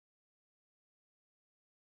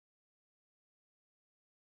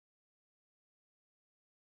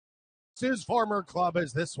his former club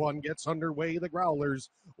as this one gets underway. The Growlers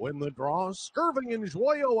win the draw. Skirving and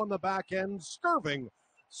Joyo on the back end. Skirving,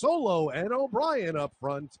 Solo, and O'Brien up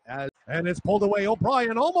front. And it's pulled away.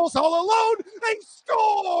 O'Brien almost all alone. They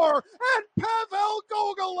score! And Pavel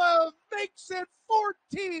Gogolev makes it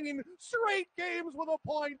 14 straight games with a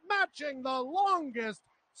point, matching the longest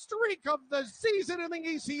streak of the season in the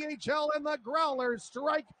ECHL, and the Growlers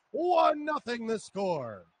strike 1-0 the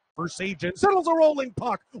score. Versagen settles a rolling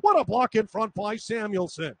puck. What a block in front by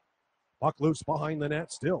Samuelson. Puck loose behind the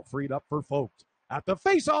net, still freed up for Vogt. At the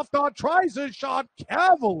face-off dot, tries a shot.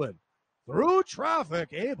 Kavalin through traffic,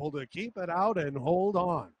 able to keep it out and hold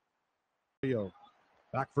on.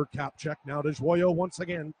 Back for Kapchek, now to Joyo once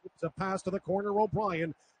again. It's a pass to the corner.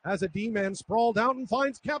 O'Brien has a D-man sprawled out and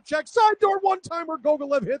finds Kapchek. Side door one-timer.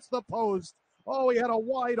 Gogolev hits the post. Oh, he had a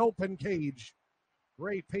wide open cage.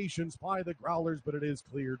 Great patience by the Growlers, but it is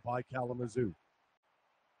cleared by Kalamazoo.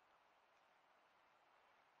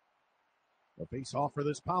 The face-off for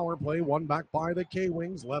this power play, one back by the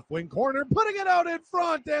K-Wings, left wing corner, putting it out in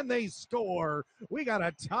front, and they score. We got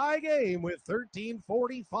a tie game with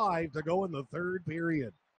 13:45 to go in the third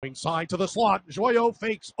period. Wing side to the slot, Joyo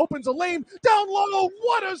fakes, opens a lane, down low,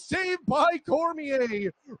 what a save by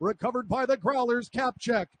Cormier. Recovered by the Growlers,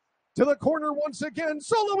 Kapchek. To the corner once again,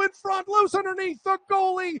 Solo in front, loose underneath the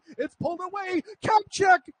goalie. It's pulled away,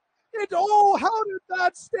 Kapchek. How did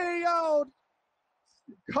that stay out?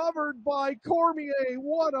 Covered by Cormier.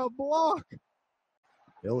 What a block.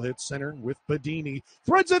 He'll hit center with Badini.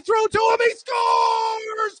 Threads it through to him. He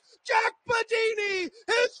scores! Jack Badini,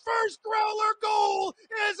 his first Growler goal,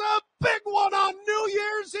 is a big one on New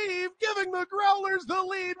Year's Eve, giving the Growlers the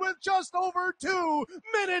lead with just over 2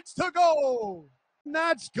 minutes to go. And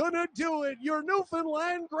that's gonna do it. Your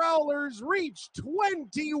Newfoundland Growlers reach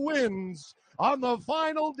 20 wins on the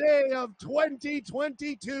final day of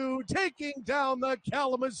 2022, taking down the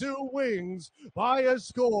Kalamazoo Wings by a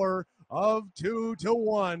score of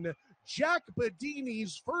 2-1. Jack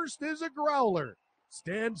Badini's first as a Growler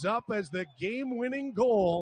stands up as the game-winning goal.